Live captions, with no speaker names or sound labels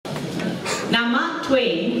Now, Mark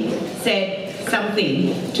Twain said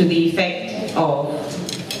something to the effect of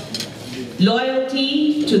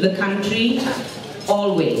loyalty to the country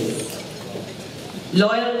always,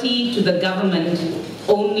 loyalty to the government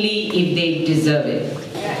only if they deserve it.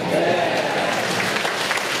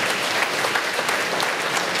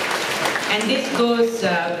 And this goes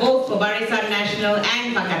both for Barisan Nasional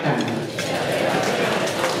and Pakatan.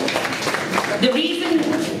 The reason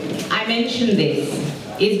I mention this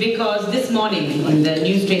is because this morning in the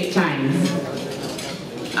New Straits Times,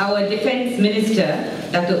 our Defence Minister,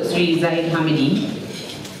 Datuk Sri Zahid Hamidi,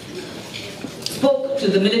 spoke to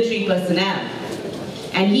the military personnel,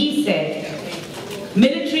 and he said,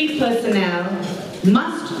 military personnel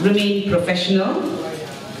must remain professional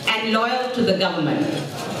and loyal to the government.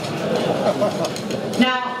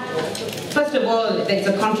 Now, first of all, there's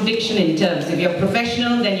a contradiction in terms. If you're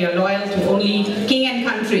professional, then you're loyal to only king and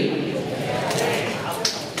country.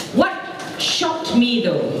 What shocked me,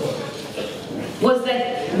 though, was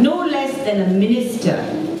that no less than a minister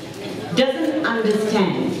doesn't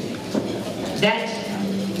understand that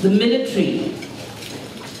the military's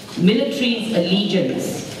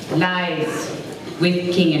allegiance lies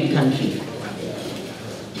with king and country.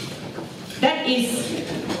 That is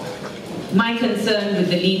my concern with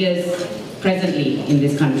the leaders presently in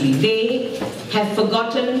this country. They have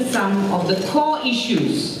forgotten some of the core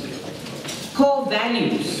issues, core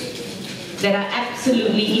values that are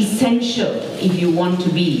absolutely essential if you want to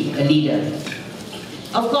be a leader.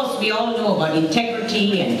 Of course, we all know about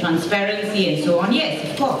integrity and transparency and so on. Yes,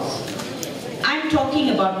 of course. I'm talking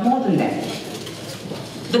about more than that.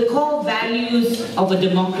 The core values of a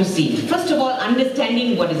democracy. First of all,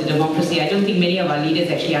 understanding what is a democracy. I don't think many of our leaders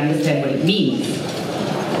actually understand what it means.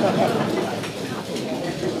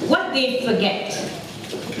 What they forget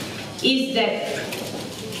is that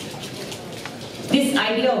this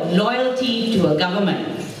idea of loyalty to a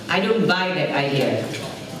government, I don't buy that idea.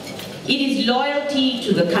 It is loyalty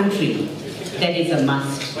to the country that is a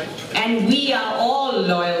must. And we are all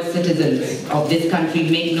loyal citizens of this country,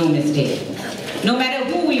 make no mistake. No matter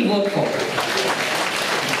who we vote for.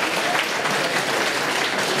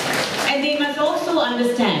 And they must also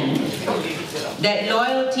understand that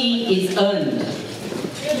loyalty is earned.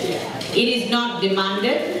 It is not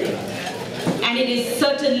demanded, and it is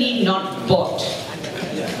certainly not bought.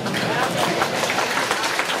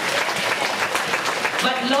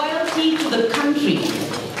 But loyalty to the country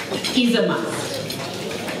is a must.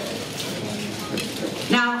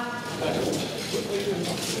 Now,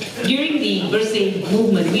 during the Bersih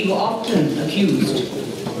movement, we were often accused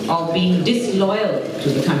of being disloyal to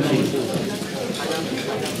the country.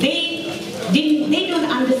 They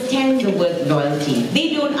don't understand the word loyalty.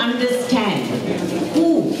 They don't understand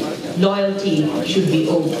who loyalty should be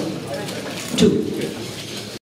owed to.